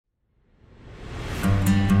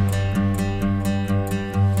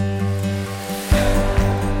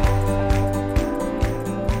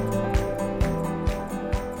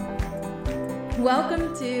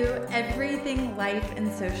everything life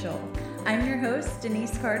and social. I'm your host,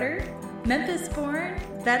 Denise Carter, Memphis-born,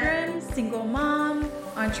 veteran, single mom,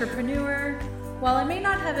 entrepreneur. While I may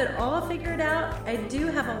not have it all figured out, I do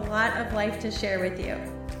have a lot of life to share with you,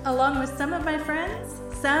 along with some of my friends,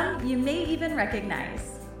 some you may even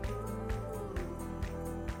recognize.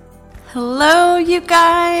 Hello, you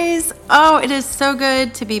guys. Oh, it is so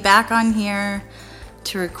good to be back on here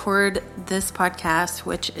to record this podcast,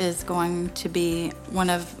 which is going to be one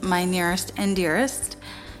of my nearest and dearest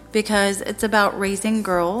because it's about raising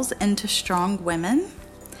girls into strong women.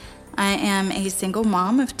 I am a single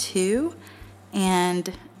mom of two,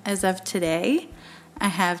 and as of today, I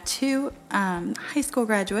have two high school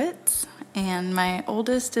graduates, and my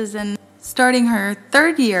oldest is starting her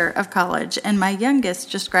third year of college, and my youngest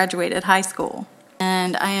just graduated high school.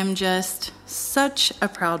 And I am just such a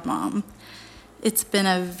proud mom. It's been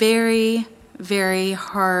a very, very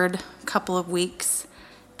hard couple of weeks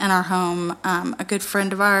in our home. A good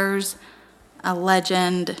friend of ours, a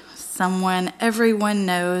legend, someone everyone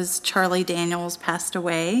knows, Charlie Daniels, passed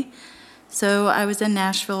away. So I was in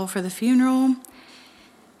Nashville for the funeral,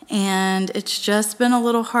 and it's just been a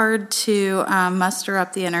little hard to muster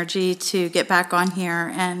up the energy to get back on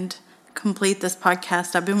here and complete this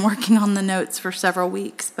podcast. I've been working on the notes for several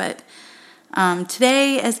weeks, but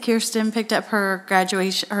today, as Kirsten picked up her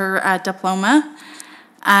diploma,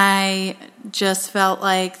 I just felt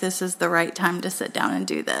like this is the right time to sit down and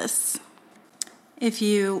do this. If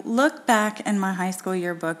you look back in my high school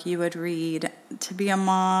yearbook, you would read, to be a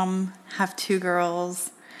mom, have two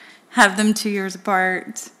girls, have them 2 years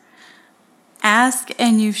apart, ask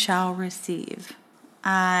and you shall receive.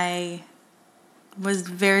 I was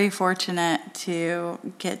very fortunate to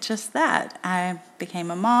get just that. I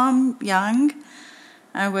became a mom young.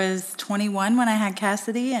 I was 21 when I had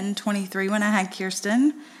Cassidy and 23 when I had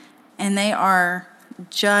Kirsten, and they are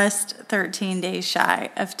just 13 days shy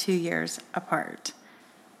of 2 years apart,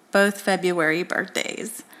 both February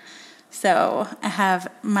birthdays. So I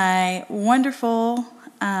have my wonderful,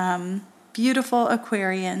 beautiful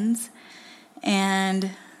Aquarians,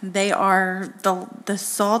 and they are the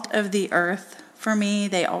salt of the earth for me.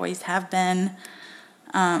 They always have been.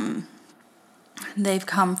 They've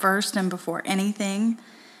come first and before anything.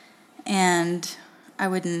 And I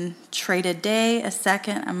wouldn't trade a day, a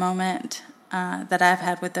second, a moment that I've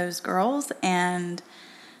had with those girls and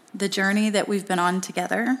the journey that we've been on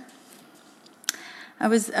together. I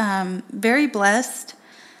was very blessed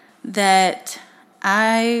that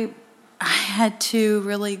I had two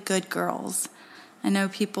really good girls. I know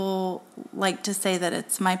people like to say that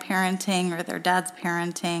it's my parenting or their dad's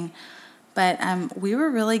parenting, but we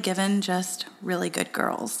were really given just really good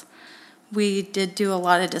girls. We did do a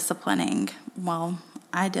lot of disciplining. Well,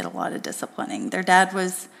 I did a lot of disciplining. Their dad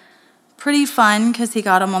was pretty fun because he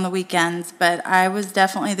got them on the weekends, but I was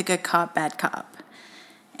definitely the good cop, bad cop.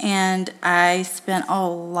 And I spent a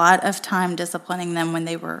lot of time disciplining them when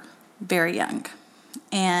they were very young.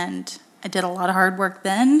 And I did a lot of hard work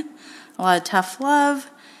then, a lot of tough love,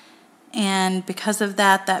 and because of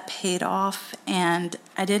that, that paid off, and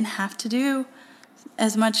I didn't have to do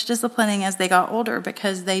as much disciplining as they got older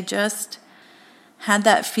because they just had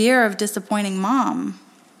that fear of disappointing mom,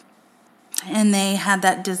 and they had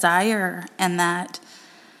that desire and that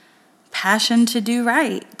passion to do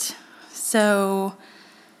right. So,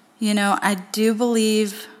 I do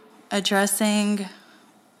believe addressing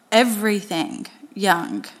everything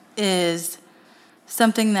young is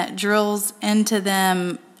something that drills into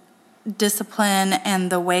them discipline and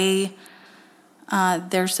the way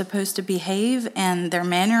they're supposed to behave and their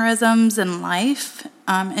mannerisms in life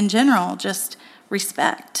in general, just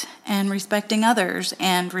respect and respecting others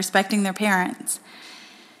and respecting their parents.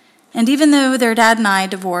 And even though their dad and I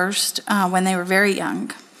divorced when they were very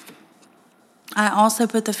young, I also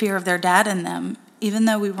put the fear of their dad in them, even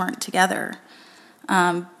though we weren't together,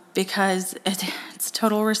 because it's a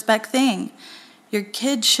total respect thing. Your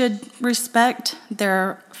kids should respect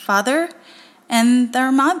their father and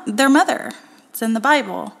their mother. It's in the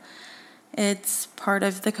Bible. It's part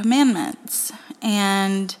of the commandments.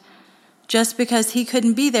 And just because he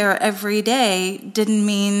couldn't be there every day didn't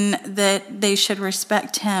mean that they should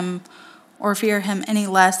respect him or fear him any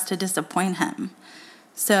less to disappoint him.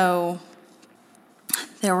 So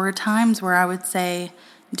there were times where I would say,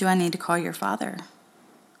 "Do I need to call your father?"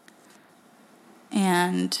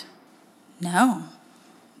 And no,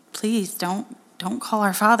 please don't call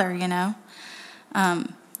our father,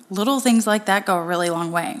 Little things like that go a really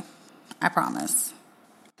long way, I promise.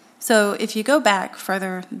 So if you go back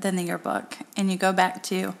further than the yearbook and you go back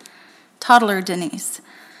to toddler Denise,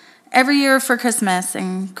 every year for Christmas,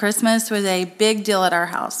 and Christmas was a big deal at our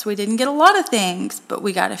house. We didn't get a lot of things, but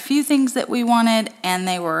we got a few things that we wanted, and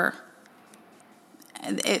they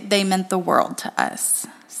meant the world to us.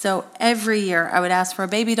 So every year I would ask for a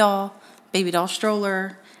baby doll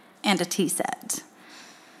stroller, and a tea set.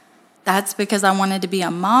 That's because I wanted to be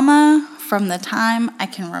a mama from the time I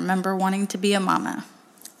can remember wanting to be a mama.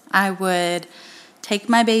 I would take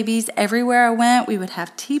my babies everywhere I went. We would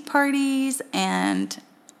have tea parties, and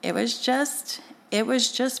it was just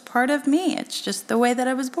part of me. It's just the way that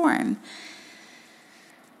I was born.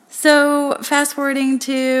 So fast forwarding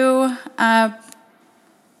to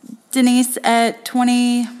Denise at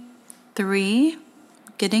 23,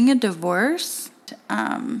 getting a divorce,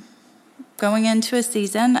 going into a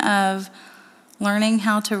season of learning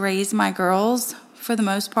how to raise my girls for the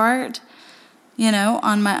most part,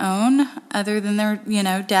 on my own, other than their,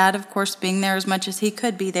 dad, of course, being there as much as he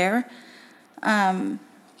could be there.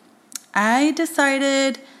 I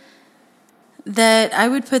decided that I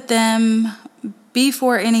would put them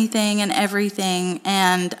before anything and everything,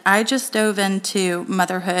 and I just dove into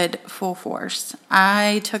motherhood full force.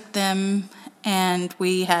 I took them, and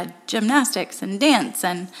we had gymnastics and dance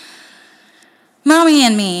and Mommy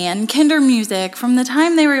and Me and kinder music. From the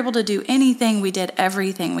time they were able to do anything, we did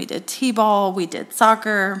everything. We did t-ball, we did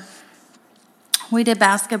soccer, we did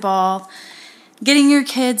basketball. Getting your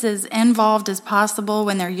kids as involved as possible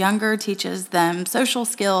when they're younger teaches them social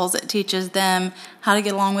skills. It teaches them how to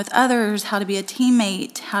get along with others, how to be a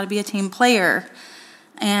teammate, how to be a team player.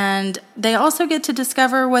 And they also get to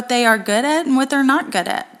discover what they are good at and what they're not good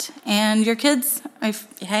at. And your kids,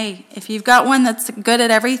 if you've got one that's good at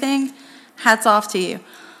everything, hats off to you.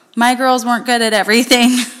 My girls weren't good at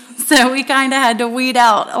everything, so we kind of had to weed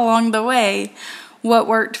out along the way what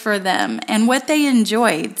worked for them and what they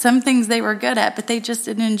enjoyed. Some things they were good at, but they just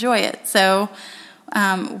didn't enjoy it. So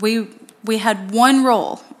we had one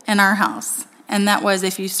rule in our house, and that was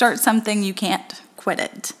if you start something, you can't quit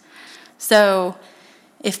it. So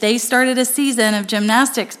if they started a season of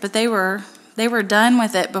gymnastics, but they were done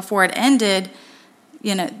with it before it ended,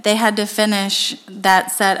 they had to finish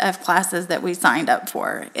that set of classes that we signed up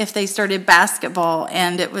for. If they started basketball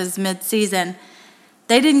and it was mid-season,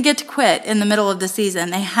 they didn't get to quit in the middle of the season.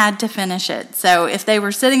 They had to finish it. So if they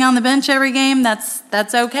were sitting on the bench every game, that's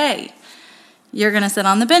okay. You're going to sit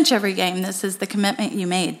on the bench every game. This is the commitment you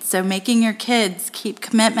made. So making your kids keep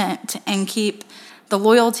commitment and keep the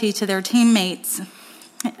loyalty to their teammates,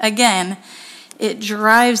 again, it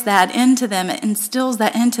drives that into them. It instills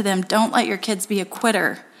that into them. Don't let your kids be a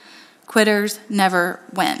quitter. Quitters never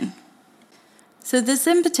win. So this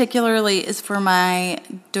in particularly is for my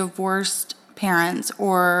divorced parents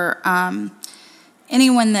or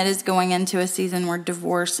anyone that is going into a season where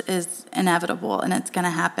divorce is inevitable and it's going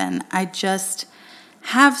to happen. I just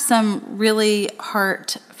have some really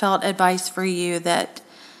heartfelt advice for you that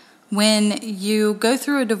when you go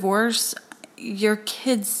through a divorce, your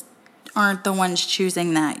kids aren't the ones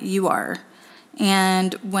choosing that. You are.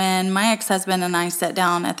 And when my ex-husband and I sat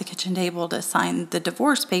down at the kitchen table to sign the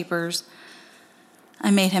divorce papers,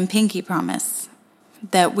 I made him pinky promise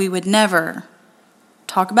that we would never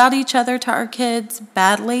talk about each other to our kids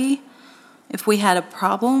badly. If we had a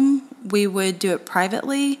problem, we would do it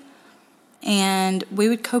privately, and we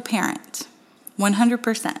would co-parent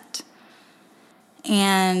 100%.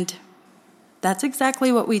 And that's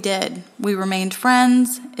exactly what we did. We remained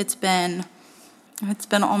friends. It's been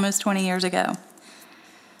almost 20 years ago.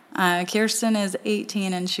 Kirsten is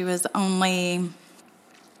 18, and she was only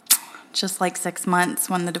just like 6 months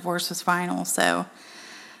when the divorce was final. So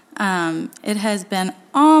it has been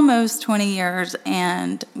almost 20 years,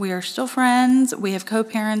 and we are still friends. We have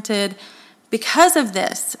co-parented. Because of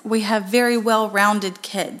this, we have very well-rounded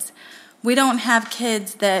kids. We don't have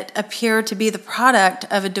kids that appear to be the product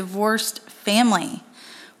of a divorced family.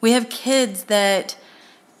 We have kids that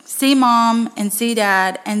see mom and see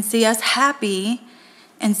dad and see us happy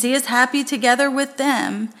and see us happy together with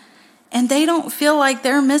them, and they don't feel like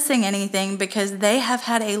they're missing anything because they have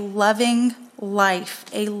had a loving life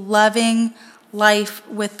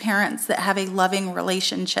with parents that have a loving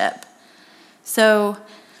relationship. So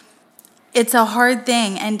it's a hard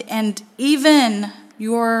thing, and even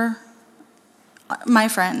my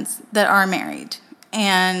friends that are married,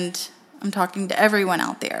 and I'm talking to everyone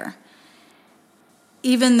out there,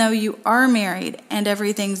 even though you are married and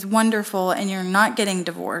everything's wonderful and you're not getting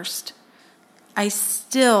divorced, I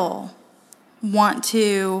still want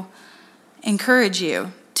to encourage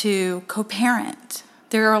you to co-parent.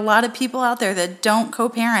 There are a lot of people out there that don't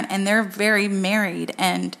co-parent, and they're very married,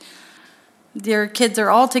 and their kids are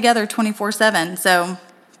all together 24/7. So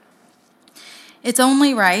It's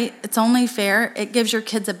only right. It's only fair. It gives your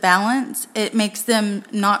kids a balance. It makes them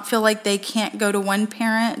not feel like they can't go to one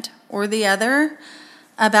parent or the other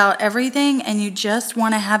about everything, and you just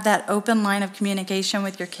want to have that open line of communication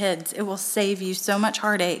with your kids. It will save you so much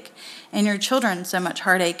heartache and your children so much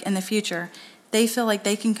heartache in the future. They feel like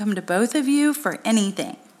they can come to both of you for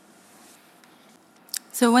anything.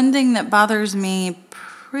 So one thing that bothers me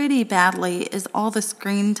pretty badly is all the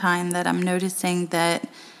screen time that I'm noticing that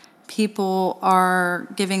people are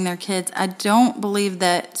giving their kids. I don't believe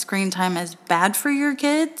that screen time is bad for your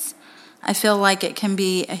kids. I feel like it can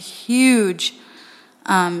be a huge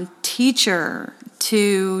teacher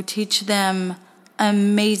to teach them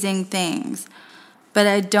amazing things. But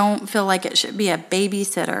I don't feel like it should be a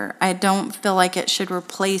babysitter. I don't feel like it should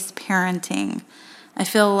replace parenting. I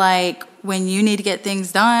feel like when you need to get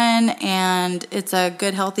things done and it's a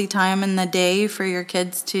good, healthy time in the day for your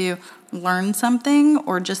kids to learn something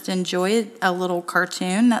or just enjoy a little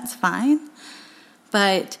cartoon, that's fine.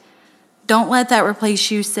 But don't let that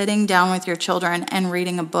replace you sitting down with your children and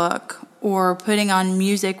reading a book or putting on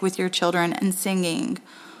music with your children and singing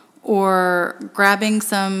or grabbing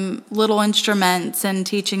some little instruments and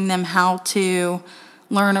teaching them how to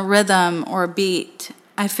learn a rhythm or a beat.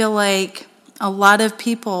 I feel like a lot of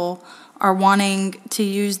people are wanting to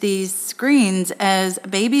use these screens as a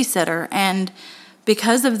babysitter, and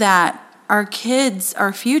because of that, our kids,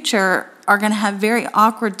 our future, are going to have very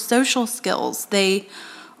awkward social skills. They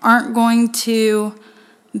aren't going to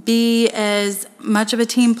be as much of a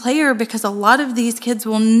team player because a lot of these kids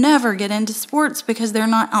will never get into sports because they're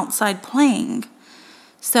not outside playing.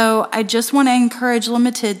 So I just want to encourage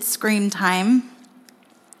limited screen time.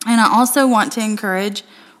 And I also want to encourage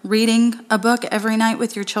reading a book every night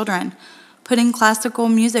with your children, putting classical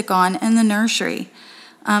music on in the nursery.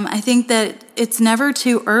 I think that it's never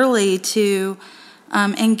too early to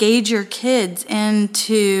engage your kids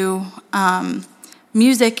into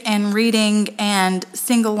music and reading and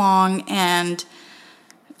sing-along and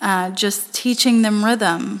just teaching them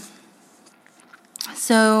rhythm.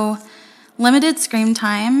 So limited screen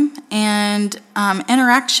time and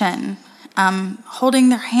interaction, holding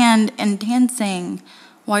their hand and dancing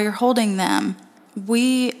while you're holding them.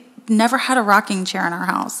 We never had a rocking chair in our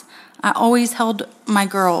house. I always held my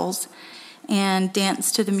girls and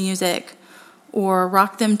danced to the music or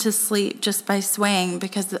rocked them to sleep just by swaying,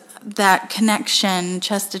 because that connection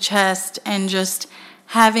chest to chest and just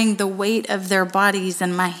having the weight of their bodies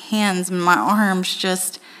in my hands and my arms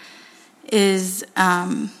just is,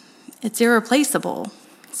 it's irreplaceable.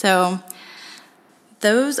 So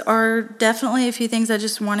those are definitely a few things I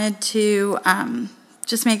just wanted to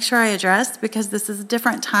just make sure I addressed, because this is a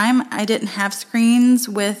different time. I didn't have screens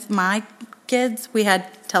with my kids. We had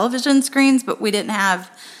television screens, but we didn't have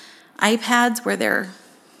iPads where they're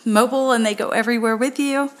mobile and they go everywhere with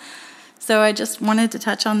you. So I just wanted to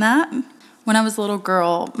touch on that. When I was a little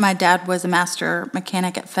girl, my dad was a master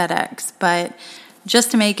mechanic at FedEx, but just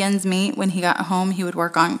to make ends meet, when he got home, he would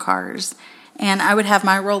work on cars. And I would have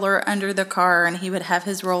my roller under the car, and he would have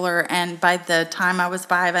his roller. And by the time I was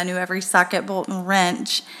 5, I knew every socket, bolt, and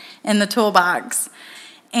wrench in the toolbox.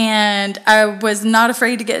 And I was not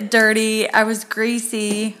afraid to get dirty. I was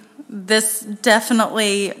greasy. This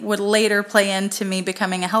definitely would later play into me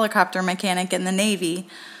becoming a helicopter mechanic in the Navy.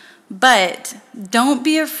 But don't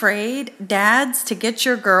be afraid, dads, to get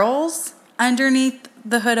your girls underneath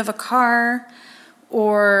the hood of a car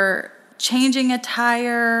or changing a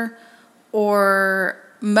tire or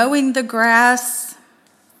mowing the grass.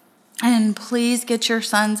 And please get your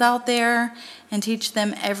sons out there and teach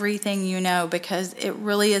them everything you know, because it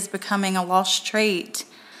really is becoming a lost trait.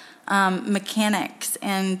 Mechanics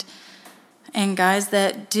and guys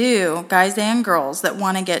and girls that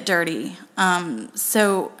want to get dirty.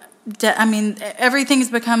 Everything's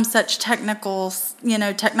become such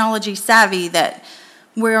technology savvy that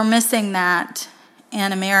we're missing that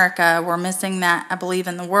in America. We're missing that, I believe,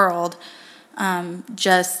 in the world.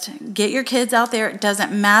 Just get your kids out there. It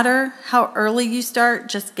doesn't matter how early you start.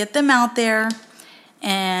 Just get them out there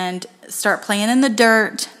and start playing in the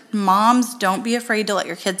dirt. Moms, don't be afraid to let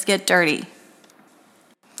your kids get dirty.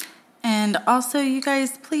 And also, you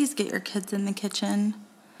guys, please get your kids in the kitchen.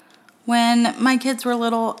 When my kids were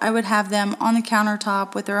little, I would have them on the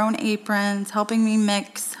countertop with their own aprons, helping me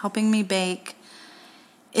mix, helping me bake.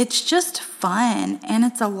 It's just fun, and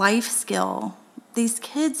it's a life skill. These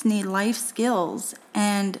kids need life skills,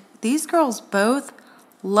 and these girls both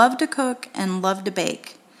love to cook and love to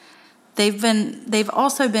bake. They've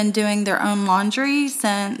also been doing their own laundry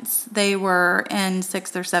since they were in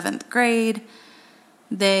 6th or 7th grade.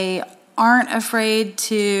 They aren't afraid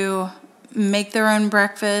to make their own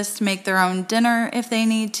breakfast, make their own dinner if they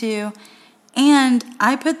need to. And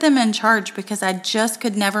I put them in charge because I just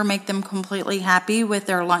could never make them completely happy with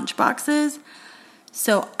their lunch boxes.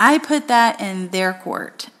 So I put that in their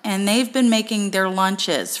court. And they've been making their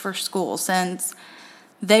lunches for school since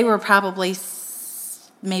they were probably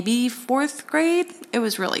maybe 4th grade. It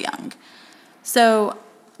was really young. So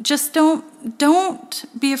just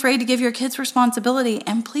don't be afraid to give your kids responsibility,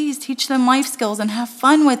 and please teach them life skills and have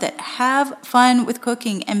fun with it. Have fun with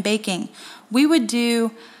cooking and baking. We would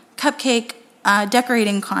do cupcake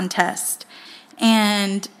decorating contest,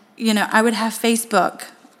 and I would have Facebook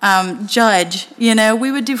judge.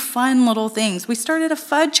 We would do fun little things. We started a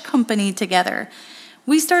fudge company together.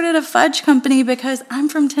 We started a fudge company because I'm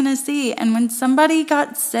from Tennessee, and when somebody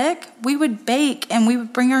got sick, we would bake and we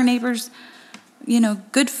would bring our neighbors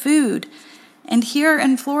good food. And here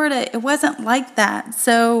in Florida, it wasn't like that.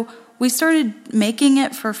 So we started making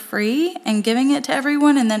it for free and giving it to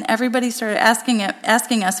everyone, and then everybody started asking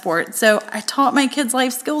us for it. So I taught my kids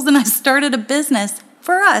life skills, and I started a business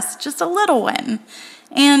for us, just a little one.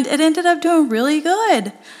 And it ended up doing really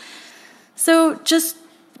good. So just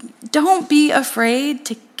don't be afraid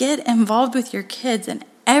to get involved with your kids in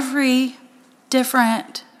every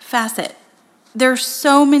different facet. There's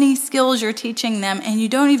so many skills you're teaching them, and you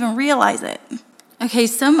don't even realize it. Okay,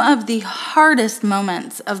 some of the hardest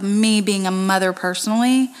moments of me being a mother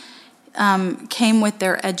personally came with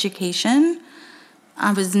their education.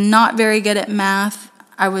 I was not very good at math.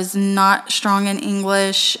 I was not strong in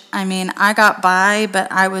English. I got by, but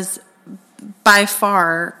I was by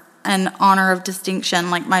far an honor of distinction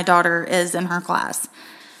like my daughter is in her class.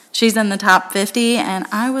 She's in the top 50, and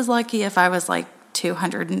I was lucky if I was like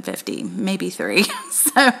 250, maybe 3.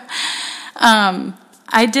 So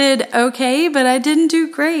I did okay, but I didn't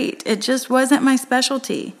do great. It just wasn't my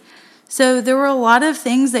specialty. So there were a lot of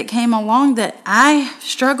things that came along that I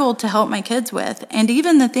struggled to help my kids with. And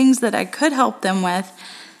even the things that I could help them with,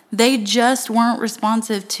 they just weren't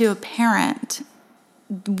responsive to a parent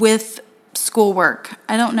with schoolwork.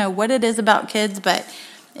 I don't know what it is about kids, but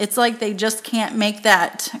it's like they just can't make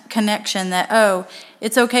that connection that, oh,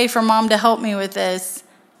 it's okay for mom to help me with this.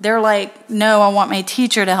 They're like, no, I want my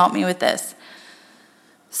teacher to help me with this.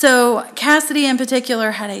 So Cassidy in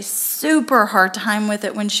particular had a super hard time with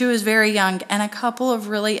it when she was very young, and a couple of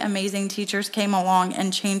really amazing teachers came along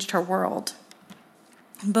and changed her world.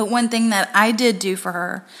 But one thing that I did do for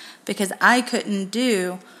her, because I couldn't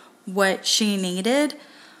do what she needed,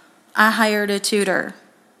 I hired a tutor.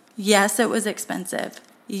 Yes, it was expensive.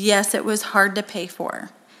 Yes, it was hard to pay for.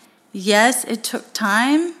 Yes, it took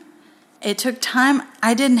time. It took time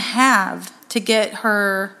I didn't have to get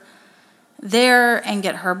her there and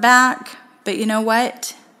get her back. But you know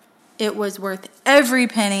what? It was worth every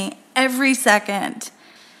penny, every second.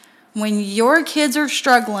 When your kids are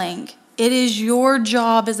struggling, it is your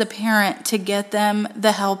job as a parent to get them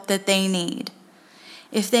the help that they need.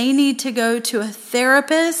 If they need to go to a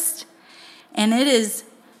therapist, and it is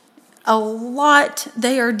a lot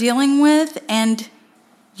they are dealing with, and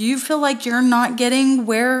you feel like you're not getting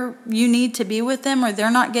where you need to be with them, or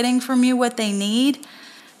they're not getting from you what they need,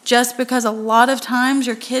 just because a lot of times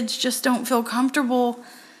your kids just don't feel comfortable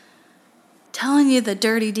telling you the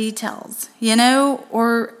dirty details,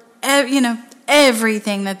 or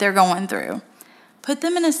everything that they're going through. Put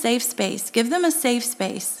them in a safe space. Give them a safe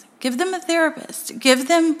space. Give them a therapist. Give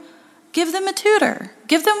them a tutor.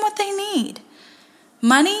 Give them what they need.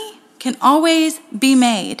 Money can always be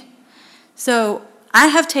made. So I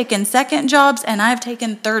have taken second jobs, and I've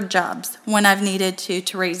taken third jobs when I've needed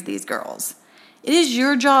to raise these girls. It is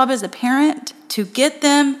your job as a parent to get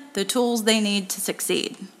them the tools they need to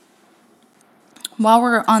succeed. While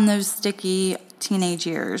we're on those sticky teenage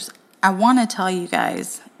years, I want to tell you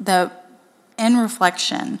guys that in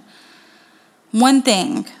reflection, one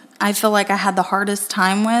thing I feel like I had the hardest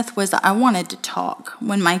time with was I wanted to talk.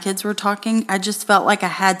 When my kids were talking, I just felt like I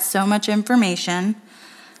had so much information.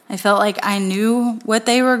 I felt like I knew what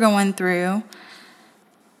they were going through.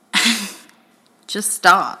 Just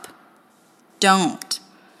stop. Don't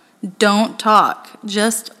talk.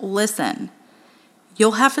 Just listen.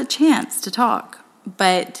 You'll have a chance to talk,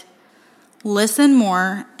 but listen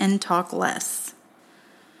more and talk less.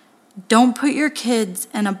 Don't put your kids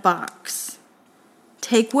in a box.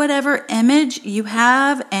 Take whatever image you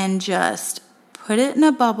have and just put it in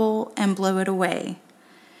a bubble and blow it away.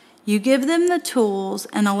 You give them the tools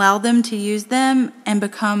and allow them to use them and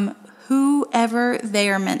become whoever they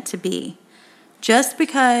are meant to be. Just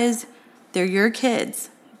because they're your kids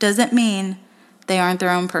doesn't mean they aren't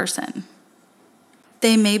their own person.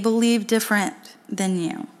 They may believe different than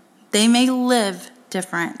you. They may live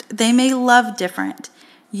different. They may love different.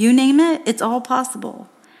 You name it, it's all possible.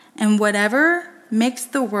 And whatever makes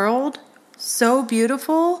the world so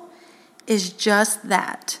beautiful is just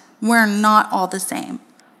that. We're not all the same.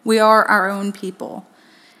 We are our own people.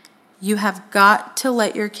 You have got to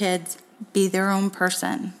let your kids be their own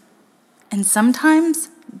person. And sometimes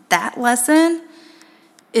that lesson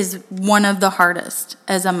is one of the hardest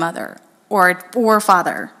as a mother or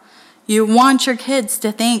father. You want your kids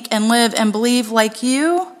to think and live and believe like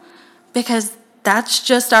you because that's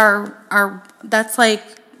just that's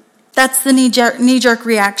the knee-jerk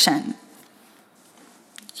reaction.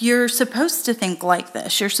 You're supposed to think like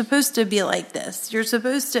this. You're supposed to be like this. You're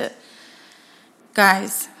supposed to...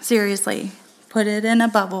 Guys, seriously, put it in a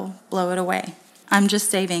bubble, blow it away. I'm just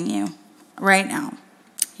saving you right now.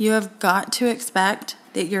 You have got to expect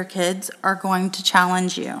that your kids are going to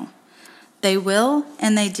challenge you. They will,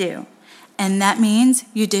 and they do. And that means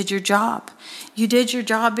you did your job. You did your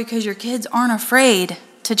job because your kids aren't afraid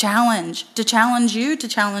to challenge you, to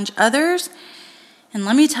challenge others. And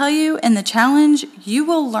let me tell you, in the challenge, you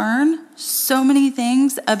will learn so many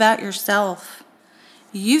things about yourself.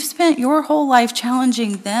 You've spent your whole life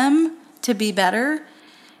challenging them to be better,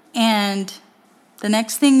 and the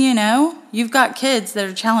next thing you know, you've got kids that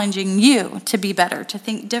are challenging you to be better, to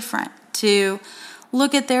think different, to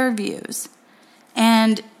look at their views.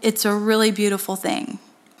 And it's a really beautiful thing.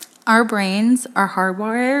 Our brains are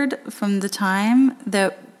hardwired from the time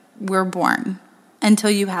that we're born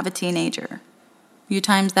until you have a teenager. You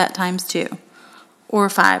times that times 2, or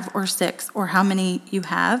 5, or 6, or how many you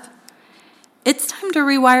have. It's time to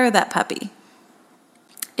rewire that puppy.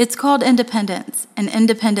 It's called independence and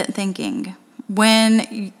independent thinking.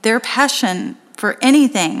 When their passion for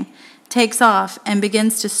anything takes off and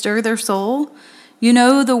begins to stir their soul, you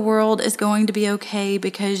know the world is going to be okay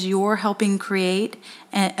because you're helping create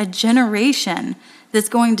a generation that's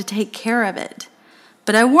going to take care of it.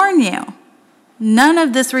 But I warn you, none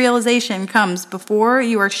of this realization comes before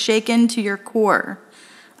you are shaken to your core.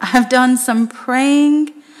 I have done some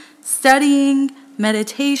praying, studying,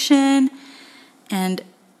 meditation, and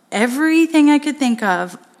everything I could think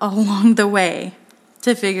of along the way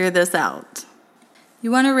to figure this out. You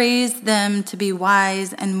want to raise them to be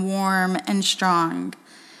wise and warm and strong.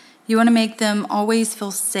 You want to make them always feel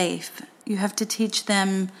safe. You have to teach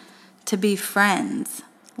them to be friends.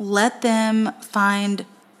 Let them find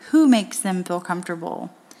who makes them feel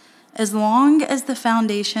comfortable. As long as the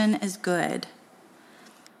foundation is good.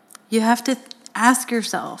 You have to ask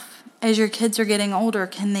yourself, as your kids are getting older,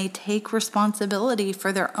 can they take responsibility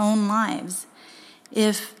for their own lives?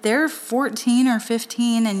 If they're 14 or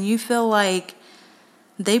 15 and you feel like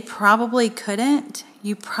they probably couldn't,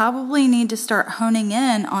 you probably need to start honing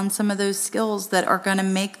in on some of those skills that are going to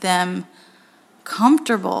make them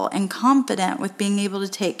comfortable and confident with being able to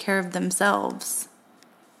take care of themselves.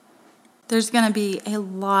 There's going to be a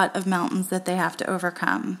lot of mountains that they have to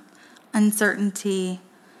overcome. Uncertainty,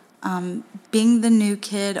 being the new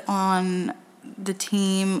kid on the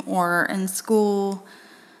team or in school,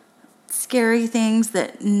 scary things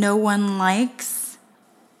that no one likes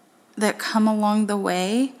that come along the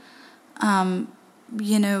way. They're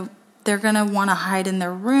going to want to hide in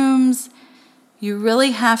their rooms. You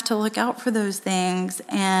really have to look out for those things.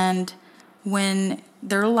 And when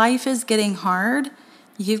their life is getting hard,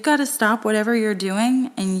 you've got to stop whatever you're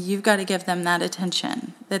doing and you've got to give them that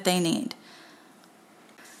attention that they need.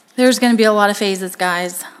 There's going to be a lot of phases,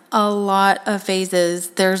 guys. A lot of phases.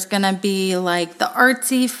 There's going to be like the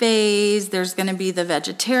artsy phase. There's going to be the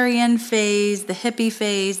vegetarian phase, the hippie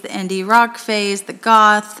phase, the indie rock phase, the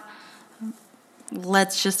goth.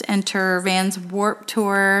 Let's just enter Vans Warped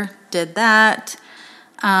Tour. Did that.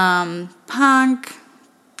 Punk.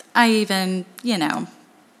 I even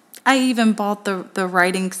bought the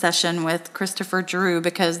writing session with Christopher Drew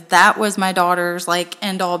because that was my daughter's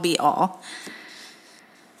end all be all.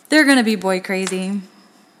 They're going to be boy crazy.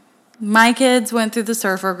 My kids went through the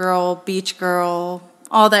surfer girl, beach girl,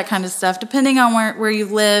 all that kind of stuff. Depending on where you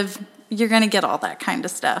live, you're going to get all that kind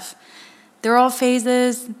of stuff. They're all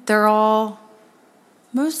phases. They're all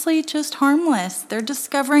mostly just harmless. They're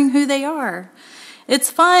discovering who they are. It's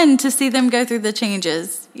fun to see them go through the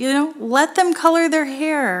changes. Let them color their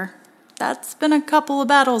hair. That's been a couple of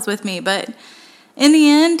battles with me, but in the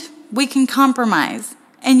end, we can compromise.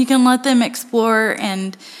 And you can let them explore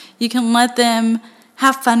and you can let them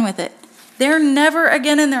have fun with it. They're never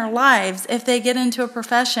again in their lives, if they get into a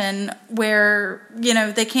profession where,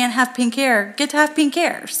 they can't have pink hair, get to have pink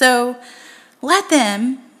hair. So let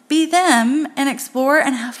them be them and explore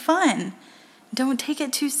and have fun. Don't take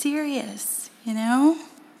it too serious,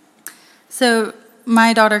 So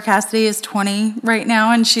my daughter Cassidy is 20 right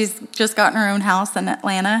now, and she's just gotten her own house in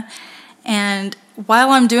Atlanta. And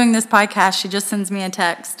while I'm doing this podcast, she just sends me a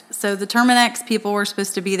text. So the Terminex people were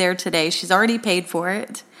supposed to be there today. She's already paid for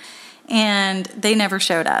it, and they never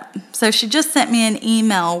showed up. So she just sent me an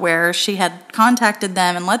email where she had contacted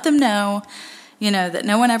them and let them know, that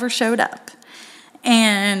no one ever showed up.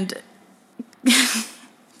 And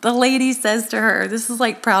the lady says to her, this is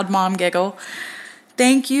like proud mom giggle,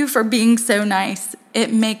 "Thank you for being so nice.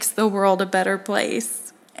 It makes the world a better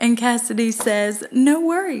place." And Cassidy says, "No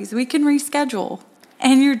worries, we can reschedule."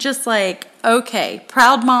 And you're just like, okay,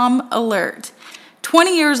 proud mom alert.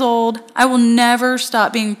 20 years old, I will never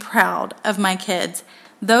stop being proud of my kids.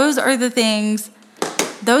 Those are the things,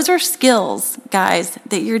 those are skills, guys,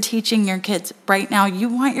 that you're teaching your kids right now. You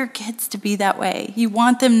want your kids to be that way. You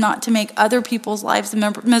want them not to make other people's lives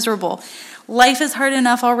miserable. Life is hard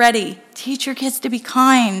enough already. Teach your kids to be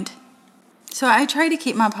kind. So I try to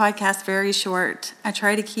keep my podcast very short. I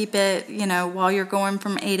try to keep it, while you're going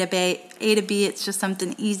from A to B, it's just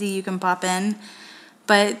something easy you can pop in.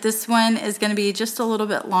 But this one is going to be just a little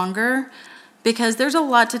bit longer because there's a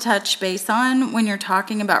lot to touch base on when you're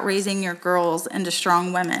talking about raising your girls into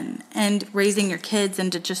strong women and raising your kids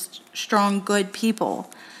into just strong, good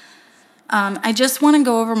people. I just want to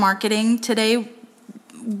go over marketing today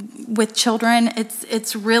with children.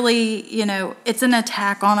 It's really, it's an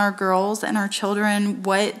attack on our girls and our children,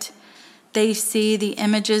 what they see, the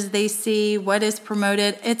images they see, what is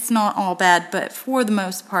promoted. It's not all bad, but for the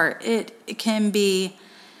most part, it can be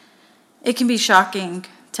shocking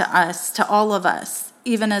to us, to all of us.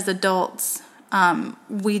 Even as adults,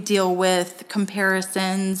 we deal with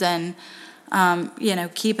comparisons and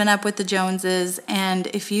keeping up with the Joneses. And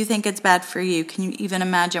if you think it's bad for you, can you even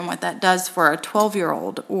imagine what that does for a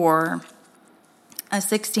 12-year-old or a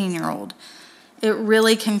 16-year-old? It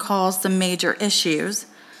really can cause some major issues.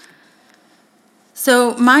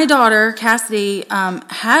 So my daughter, Cassidy,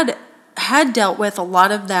 had dealt with a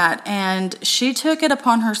lot of that, and she took it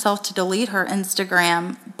upon herself to delete her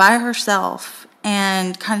Instagram by herself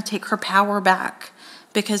and kind of take her power back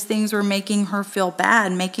because things were making her feel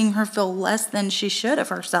bad, making her feel less than she should of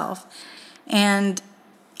herself. And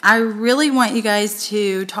I really want you guys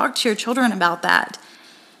to talk to your children about that.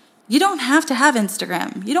 You don't have to have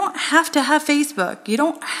Instagram. You don't have to have Facebook. You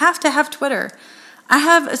don't have to have Twitter. I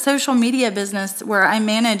have a social media business where I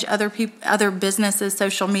manage other businesses'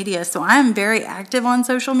 social media, so I'm very active on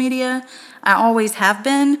social media. I always have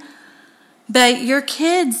been. But your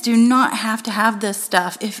kids do not have to have this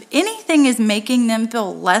stuff. If anything is making them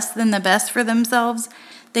feel less than the best for themselves,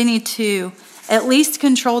 they need to at least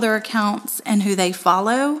control their accounts and who they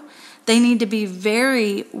follow. They need to be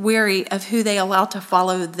very wary of who they allow to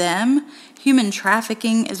follow them. Human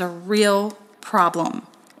trafficking is a real problem.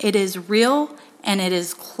 It is real. And it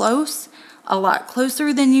is close, a lot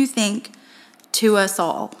closer than you think, to us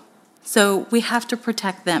all. So we have to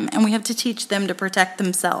protect them, and we have to teach them to protect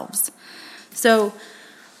themselves. So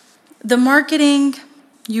the marketing,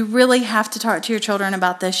 you really have to talk to your children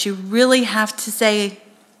about this. You really have to say,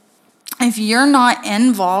 if you're not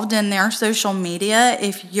involved in their social media,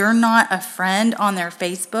 if you're not a friend on their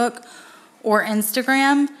Facebook or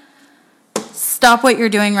Instagram, stop what you're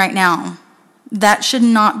doing right now. That should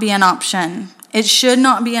not be an option. It should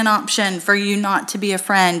not be an option for you not to be a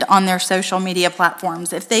friend on their social media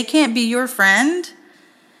platforms. If they can't be your friend,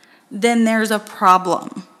 then there's a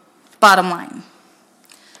problem, bottom line.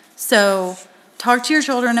 So talk to your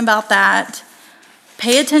children about that.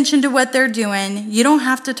 Pay attention to what they're doing. You don't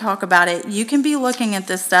have to talk about it. You can be looking at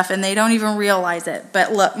this stuff and they don't even realize it.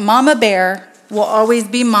 But look, Mama Bear will always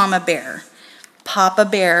be Mama Bear. Papa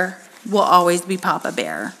Bear will always be Papa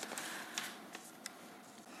Bear.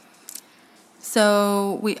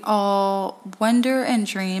 So we all wonder and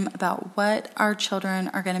dream about what our children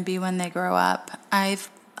are going to be when they grow up. I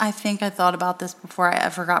think I thought about this before I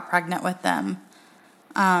ever got pregnant with them.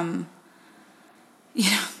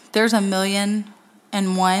 There's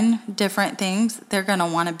 1,000,001 different things they're going to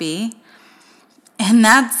want to be. And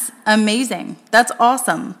that's amazing. That's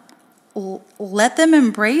awesome. Let them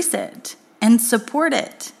embrace it and support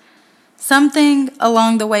it. Something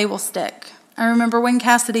along the way will stick. I remember when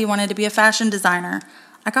Cassidy wanted to be a fashion designer,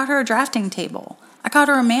 I got her a drafting table. I got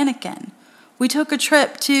her a mannequin. We took a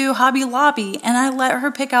trip to Hobby Lobby and I let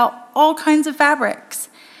her pick out all kinds of fabrics.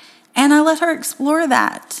 And I let her explore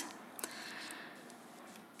that.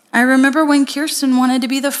 I remember when Kirsten wanted to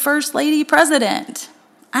be the first lady president.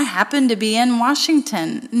 I happened to be in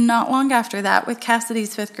Washington not long after that with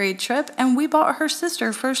Cassidy's 5th grade trip, and we bought her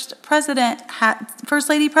sister first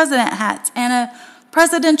lady president hats and a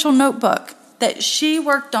presidential notebook. that she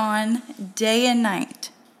worked on day and night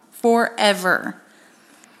forever.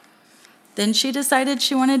 Then she decided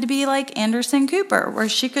she wanted to be like Anderson Cooper, where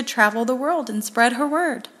she could travel the world and spread her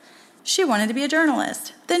word. She wanted to be a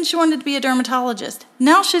journalist. Then she wanted to be a dermatologist.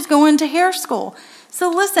 Now she's going to hair school. So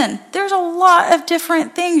listen, there's a lot of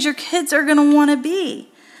different things your kids are going to want to be.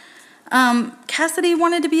 Cassidy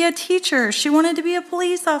wanted to be a teacher. She wanted to be a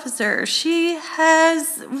police officer. She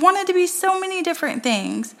has wanted to be so many different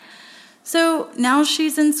things. So now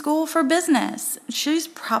she's in school for business. She's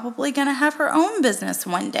probably going to have her own business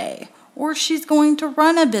one day, or she's going to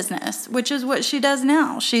run a business, which is what she does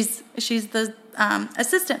now. She's the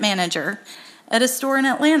assistant manager at a store in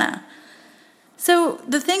Atlanta. So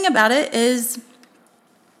the thing about it is,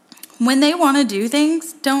 when they want to do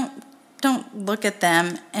things, don't look at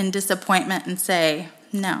them in disappointment and say,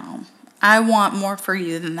 no, I want more for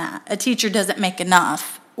you than that. A teacher doesn't make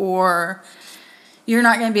enough, or you're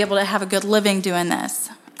not going to be able to have a good living doing this.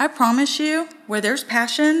 I promise you, where there's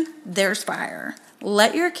passion, there's fire.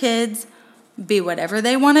 Let your kids be whatever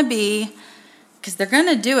they want to be, because they're going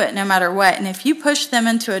to do it no matter what. And if you push them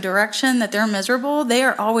into a direction that they're miserable, they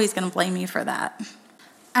are always going to blame you for that.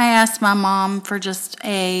 I asked my mom for just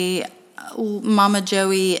a Mama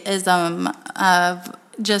Joey-ism of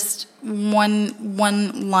just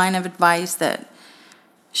one line of advice that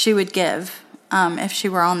she would give if she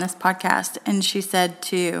were on this podcast. And she said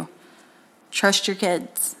to trust your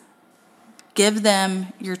kids. Give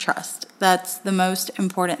them your trust. That's the most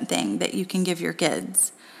important thing that you can give your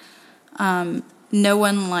kids. No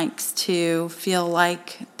one likes to feel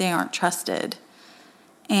like they aren't trusted.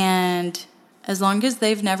 And as long as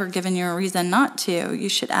they've never given you a reason not to, you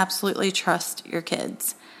should absolutely trust your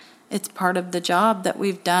kids. It's part of the job that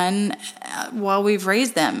we've done while we've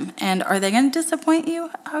raised them. And are they going to disappoint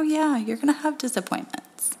you? Oh, yeah, you're going to have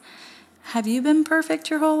disappointments. Have you been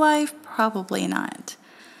perfect your whole life? Probably not.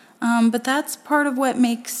 But that's part of what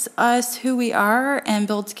makes us who we are and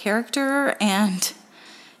builds character and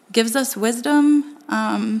gives us wisdom,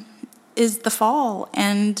 is the fall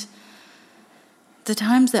and the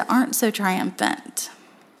times that aren't so triumphant.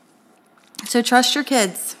 So trust your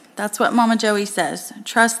kids. That's what Mama Joey says.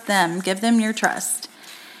 Trust them. Give them your trust.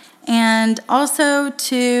 And also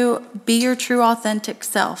to be your true, authentic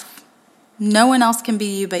self. No one else can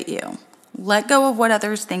be you but you. Let go of what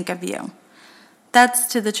others think of you. That's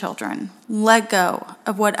to the children. Let go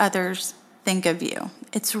of what others think of you.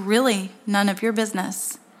 It's really none of your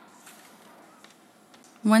business.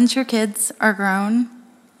 Once your kids are grown,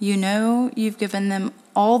 you know you've given them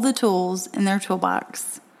all the tools in their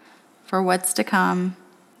toolbox for what's to come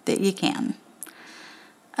that you can.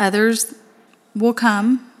 Others will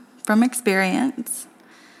come from experience.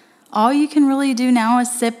 All you can really do now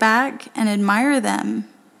is sit back and admire them.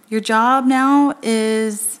 Your job now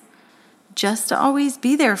is just to always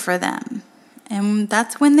be there for them. And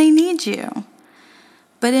that's when they need you.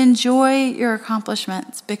 But enjoy your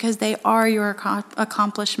accomplishments, because they are your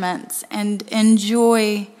accomplishments, and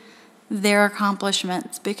enjoy their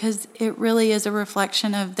accomplishments, because it really is a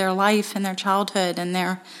reflection of their life and their childhood and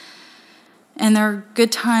their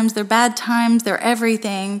good times, their bad times, their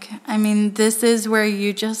everything. I mean, this is where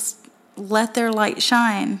you just let their light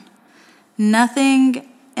shine. Nothing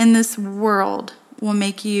in this world will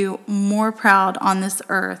make you more proud on this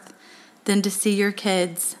earth than to see your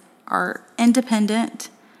kids are independent,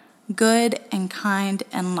 good, and kind,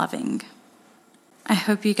 and loving. I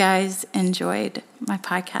hope you guys enjoyed my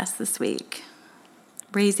podcast this week.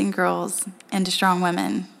 Raising girls into strong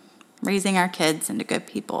women, raising our kids into good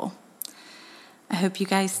people. I hope you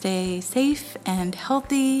guys stay safe and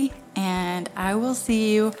healthy, and I will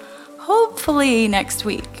see you hopefully next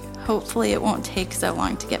week. Hopefully it won't take so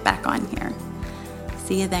long to get back on here.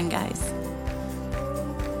 See you then, guys.